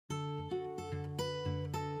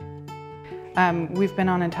We've been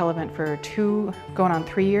on IntelliEvent for going on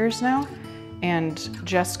 3 years now, and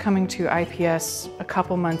just coming to IPS a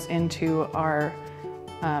couple months into our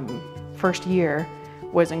first year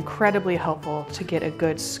was incredibly helpful to get a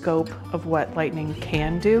good scope of what Lightning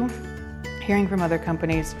can do. Hearing from other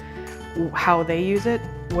companies how they use it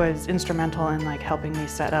was instrumental in helping me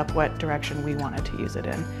set up what direction we wanted to use it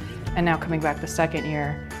in. And now coming back the second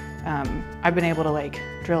year, I've been able to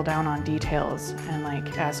drill down on details and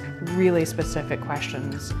ask really specific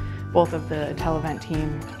questions, both of the IntelliEvent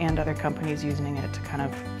team and other companies using it to kind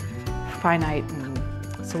of finite and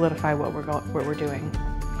solidify what we're doing.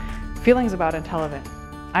 Feelings about IntelliEvent.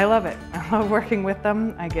 I love it. I love working with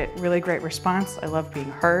them. I get really great response. I love being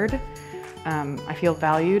heard. I feel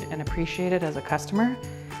valued and appreciated as a customer.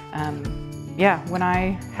 Yeah, when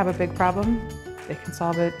I have a big problem, they can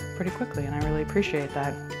solve it pretty quickly, and I really appreciate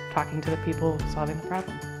that, talking to the people solving the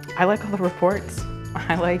problem. I like all the reports.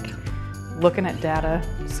 I like looking at data,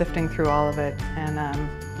 sifting through all of it, and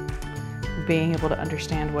being able to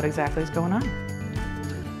understand what exactly is going on.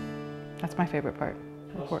 That's my favorite part,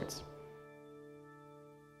 reports.